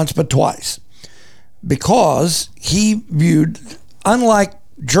 Not once, but twice. Because he viewed, unlike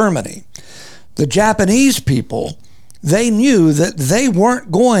Germany, the Japanese people, they knew that they weren't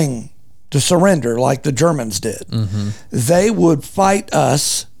going to surrender like the Germans did. They would fight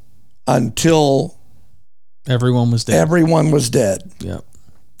us until everyone was dead. Yep.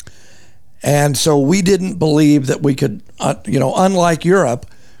 And so we didn't believe that we could, unlike Europe,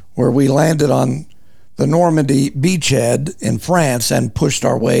 where we landed on the Normandy beachhead in France and pushed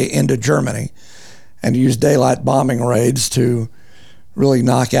our way into Germany and used daylight bombing raids to really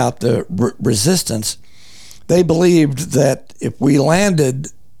knock out the resistance. They believed that if we landed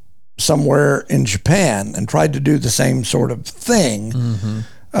somewhere in Japan and tried to do the same sort of thing,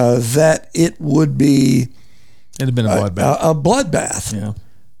 that it would be It'd have been a bloodbath. A bloodbath.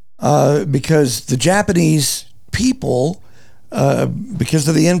 Yeah. Because the Japanese people, because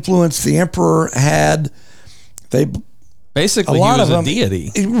of the influence the emperor had, Basically, he was a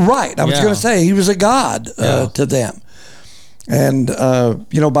deity. Right. I was going to say he was a god to them. And,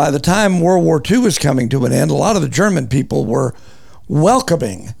 by the time World War II was coming to an end, a lot of the German people were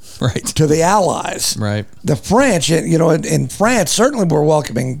welcoming to the Allies. Right. The French, in France, certainly were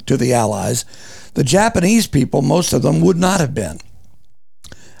welcoming to the Allies. The Japanese people, most of them would not have been.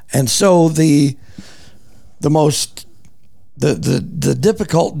 And so the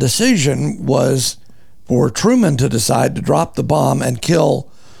difficult decision was for Truman to decide to drop the bomb and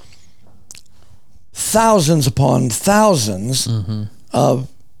kill thousands upon thousands of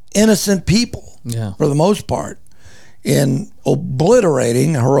innocent people, for the most part, in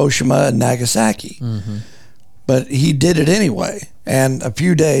obliterating Hiroshima and Nagasaki. But he did it anyway. And a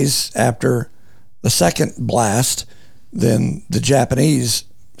few days after the second blast, then the Japanese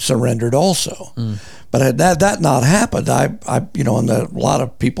surrendered also. But had that not happened, and a lot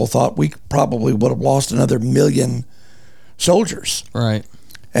of people thought we probably would have lost another 1 million soldiers. Right.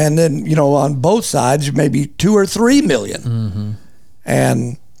 And then, on both sides, maybe 2 or 3 million.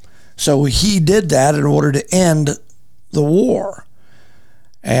 And so he did that in order to end the war.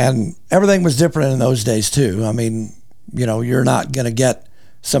 And everything was different in those days, too. I mean, you're not going to get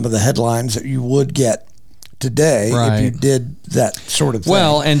some of the headlines that you would get today if you did that sort of thing.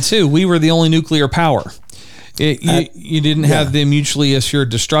 Well, and two, we were the only nuclear power. You didn't have the mutually assured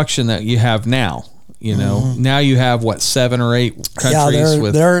destruction that you have now. Now you have 7 or 8 countries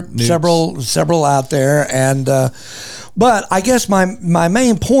with there are nukes. several out there, and but I guess my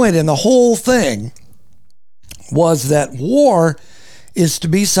main point in the whole thing was that war is to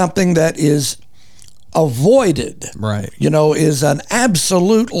be something that is avoided, is an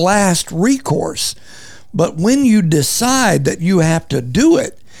absolute last recourse. But when you decide that you have to do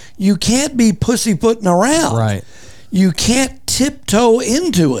it, you can't be pussyfooting around. Right. You can't tiptoe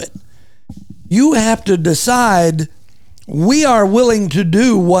into it. You have to decide, we are willing to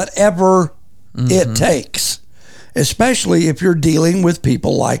do whatever it takes, especially if you're dealing with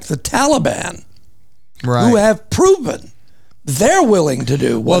people like the Taliban, who have proven they're willing to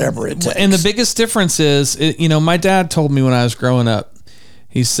do whatever it takes. And the biggest difference is, my dad told me when I was growing up,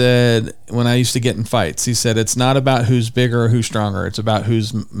 he said, when I used to get in fights, he said, it's not about who's bigger or who's stronger. It's about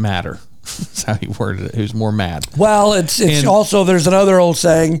who's madder. That's how he worded it. Who's more mad. Well, it's also, there's another old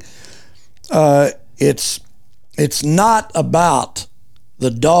saying, it's not about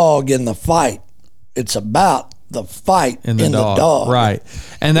the dog in the fight. It's about the fight in the dog. Right.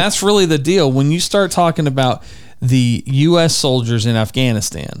 And that's really the deal. When you start talking about the U.S. soldiers in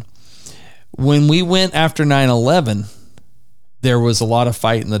Afghanistan, when we went after 9/11, there was a lot of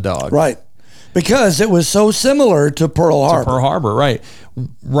fight in the dog. Right. Because it was so similar to Pearl Harbor. Right.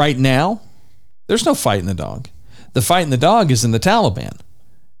 Right now, there's no fight in the dog. The fight in the dog is in the Taliban.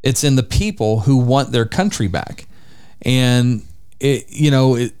 It's in the people who want their country back. And,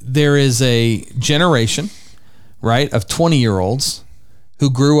 there is a generation, right, of 20-year-olds who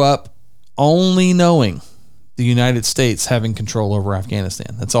grew up only knowing the United States having control over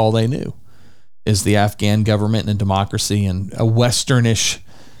Afghanistan. That's all they knew, is the Afghan government and democracy and a Westernish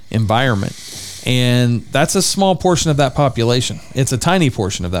environment. And that's a small portion of that population. It's a tiny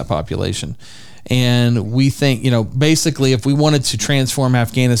portion of that population. And we think, basically, if we wanted to transform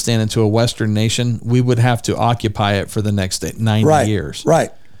Afghanistan into a Western nation, we would have to occupy it for the next 90 years.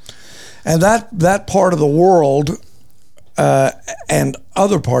 Right. And that part of the world and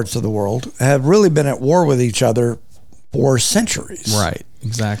other parts of the world have really been at war with each other for centuries. Right.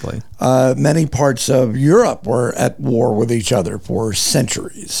 Exactly. Many parts of Europe were at war with each other for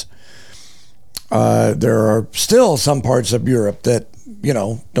centuries. There are still some parts of Europe that,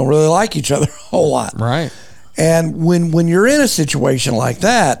 don't really like each other a whole lot. Right. And when you're in a situation like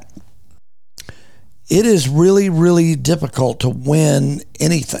that, it is really, really difficult to win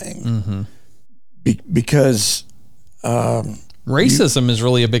anything because racism is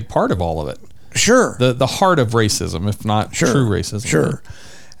really a big part of all of it. Sure. The heart of racism, if not true racism. Sure.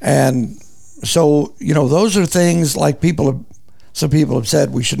 And so, those are things like some people have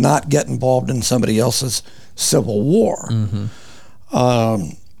said we should not get involved in somebody else's civil war.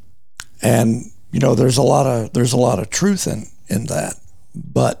 And, there's a lot of truth in that.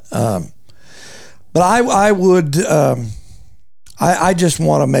 But I would, I just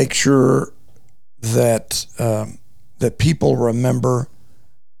want to make sure that, that people remember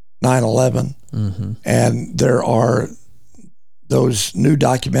 9/11, and there are those new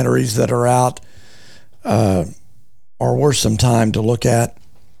documentaries that are out are worth some time to look at.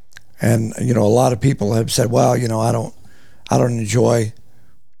 And a lot of people have said, well, I don't enjoy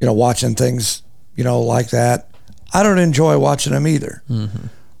watching things like that. I don't enjoy watching them either. Mm-hmm.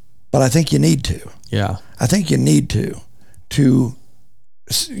 But I think you need to. Yeah. I think you need to,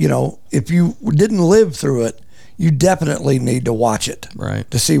 if you didn't live through it, you definitely need to watch it. Right.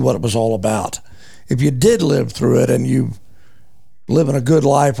 To see what it was all about. If you did live through it and you living a good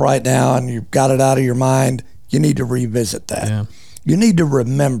life right now and you've got it out of your mind, you need to revisit that. Yeah. You need to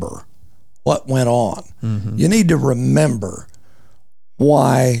remember what went on. Mm-hmm. You need to remember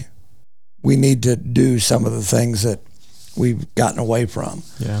why we need to do some of the things that we've gotten away from.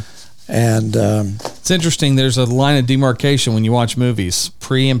 Yeah. And it's interesting. There's a line of demarcation when you watch movies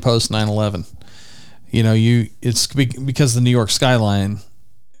pre and post 9/11. It's because the New York skyline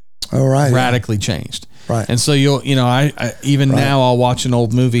radically changed. Right. And so I even right. now I'll watch an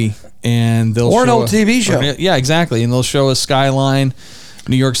old movie and they'll or show an old TV show. Yeah, exactly. And they'll show a skyline,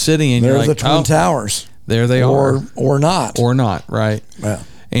 New York City, and there's you're like, the Twin Towers. There they are. Or not. Or not, right. Yeah.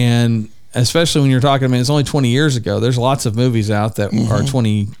 And especially when you're talking, it's only 20 years ago. There's lots of movies out that mm-hmm. are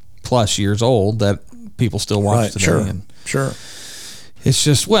 20 plus years old that people still watch today. Sure. And sure. It's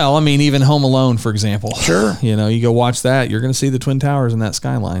just, even Home Alone, for example. Sure. You go watch that, you're going to see the Twin Towers and that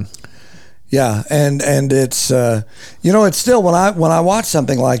skyline. Yeah, and it's it's still when I watch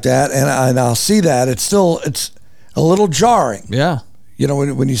something like that and I'll see that it's a little jarring. Yeah.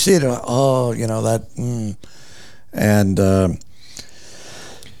 When you see it,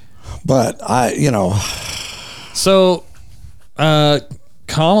 but So,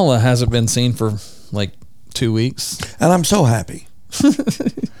 Kamala hasn't been seen for like 2 weeks, and I'm so happy.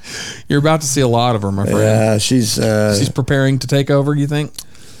 You're about to see a lot of her, my friend. Yeah, she's preparing to take over. You think?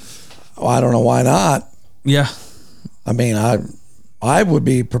 Oh, I don't know why not. Yeah. I mean, I would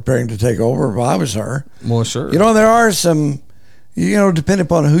be preparing to take over if I was her. Well, sure. There are some, depending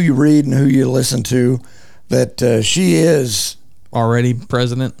upon who you read and who you listen to, that she is already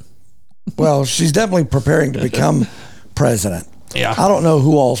president. Well, she's definitely preparing to become president. Yeah. I don't know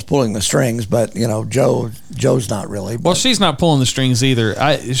who all's pulling the strings, but Joe's not really. Well, she's not pulling the strings either.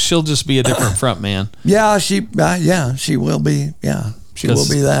 She'll just be a different front man. Yeah, she will be. Yeah, she will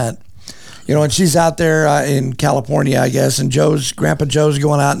be that. And she's out there in California, I guess, and Grandpa Joe's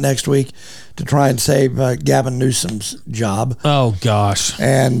going out next week to try and save Gavin Newsom's job. Oh gosh!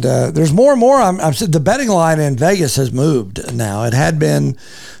 And there's more and more. The betting line in Vegas has moved now. It had been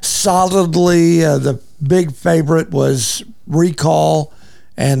solidly the big favorite was recall,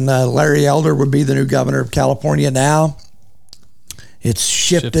 and Larry Elder would be the new governor of California. Now it's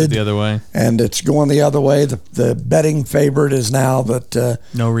shifted the other way, and it's going the other way. The betting favorite is now that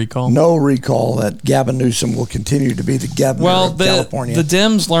no recall, that Gavin Newsom will continue to be the governor of California. The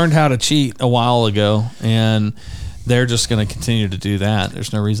Dems learned how to cheat a while ago, and they're just going to continue to do that.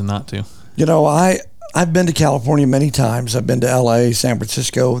 There's no reason not to. I've been to California many times. I've been to L.A., San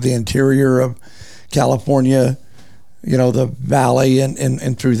Francisco, the interior of California, the valley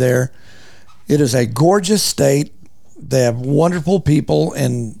and through there. It is a gorgeous state. They have wonderful people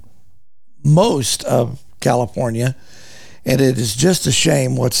in most of California, and it is just a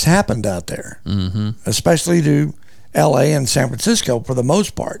shame what's happened out there, mm-hmm. especially to L.A. and San Francisco for the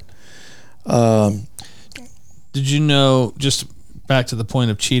most part. Did you know, just back to the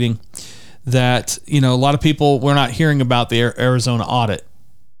point of cheating, that a lot of people, we're not hearing about the Arizona audit.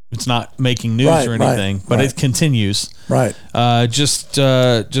 It's not making news or anything, but it continues. Right. Just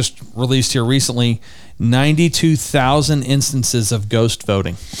released here recently, 92,000 instances of ghost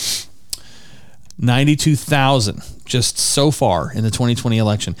voting. 92,000 just so far in the 2020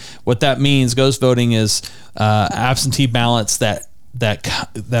 election. What that means, ghost voting is absentee ballots that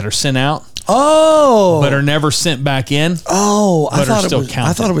are sent out. Oh, but are never sent back in. Oh, I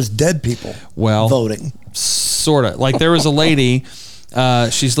thought it was dead people. voting. Sort of. Like there was a lady.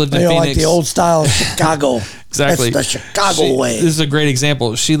 She's lived in Phoenix. Like the old style of Chicago. Exactly. That's the Chicago way. This is a great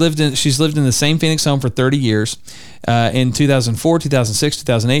example. She's lived in the same Phoenix home for 30 years. In 2004, 2006,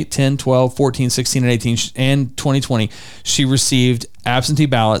 2008, 10, 12, 14, 16, and 18, and 2020, she received absentee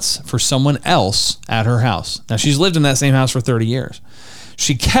ballots for someone else at her house. Now, she's lived in that same house for 30 years.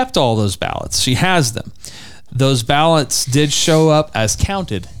 She kept all those ballots. She has them. Those ballots did show up as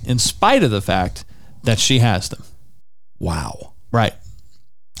counted in spite of the fact that she has them. Wow. Right.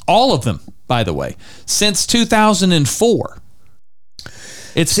 All of them, by the way, since 2004.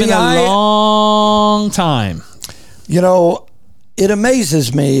 It's been a long time. It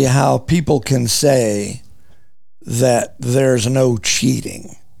amazes me how people can say that there's no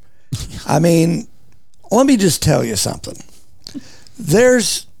cheating. I mean, let me just tell you something.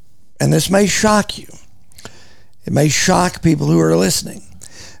 and this may shock you, it may shock people who are listening,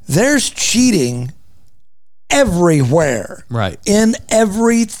 there's cheating everywhere. Right. In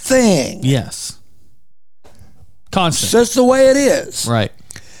everything. Yes. Constant. It's just the way it is. Right.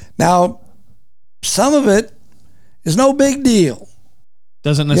 Now, some of it is no big deal.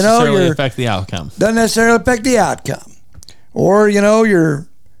 Doesn't necessarily affect the outcome. Doesn't necessarily affect the outcome. Or, you're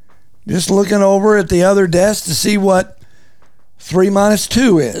just looking over at the other desk to see what 3 minus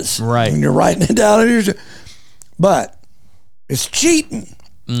 2 is. Right. And you're writing it down. But it's cheating.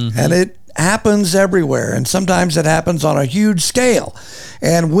 Mm-hmm. And it happens everywhere. And sometimes it happens on a huge scale.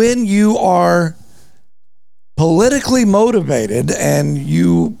 And when you are politically motivated and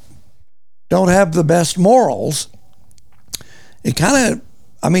you don't have the best morals, it kind of,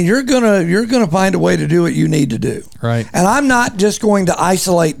 you're gonna find a way to do what you need to do. Right. And I'm not just going to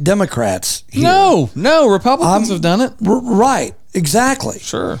isolate Democrats here. No, Republicans have done it. Right, exactly.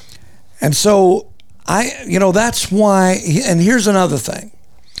 Sure. And so that's why, and here's another thing.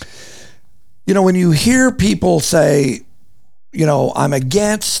 When you hear people say, I'm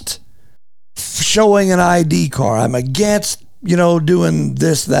against showing an ID card, I'm against, doing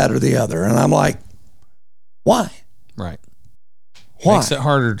this, that, or the other. And I'm like, why? Right. Why? Makes it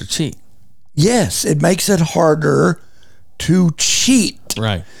harder to cheat. Yes, it makes it harder to cheat.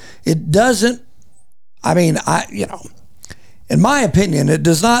 Right. It doesn't, in my opinion, it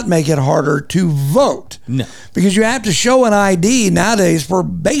does not make it harder to vote. No. Because you have to show an ID nowadays for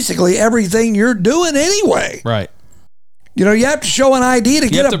basically everything you're doing anyway. Right. You have to show an ID to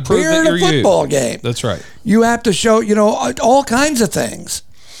get a beer at a football game. That's right. You have to show, all kinds of things.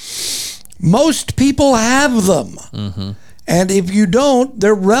 Most people have them. Mm-hmm. And if you don't,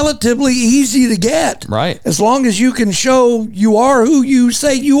 they're relatively easy to get. Right. As long as you can show you are who you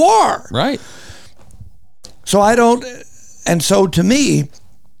say you are. Right. And so to me,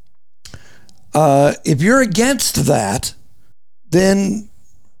 if you're against that, then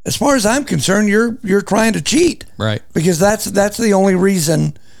as far as I'm concerned, you're trying to cheat. Right. Because that's the only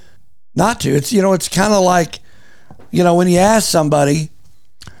reason not to. It's it's kind of like, when you ask somebody,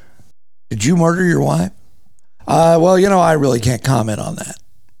 did you murder your wife? Well, I really can't comment on that.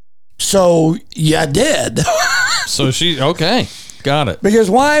 So, yeah, I did. So okay. Got it. Because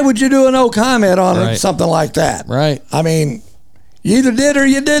why would you do a no comment on something like that? Right. You either did or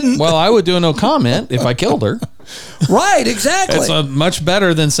you didn't. Well, I would do a no comment if I killed her. Right, exactly. It's much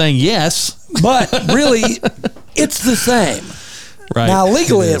better than saying yes. But really, it's the same. Right. Now,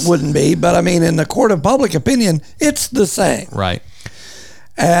 legally it wouldn't be, but in the court of public opinion, it's the same. Right.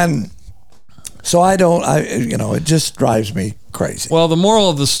 And so it just drives me crazy. Well, the moral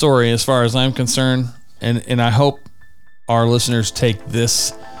of the story, as far as I'm concerned, and I hope our listeners take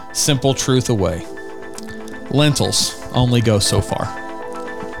this simple truth away. Lentils only go so far.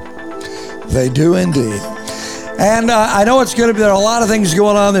 They do indeed. And I know there are a lot of things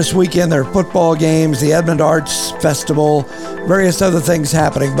going on this weekend. There are football games, the Edmond Arts Festival, various other things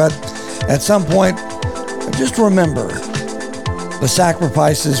happening. But at some point, just remember the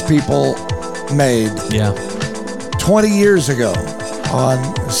sacrifices people made 20 years ago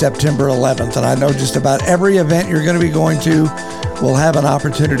on September 11th. And I know just about every event you're going to be going to will have an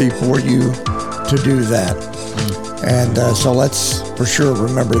opportunity for you to do that. And so let's for sure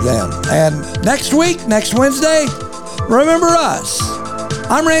remember them. And next Wednesday, remember us.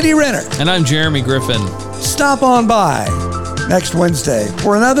 I'm Randy Renner. And I'm Jeremy Griffin. Stop on by next Wednesday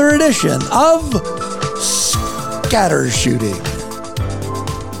for another edition of Scatter Shooting.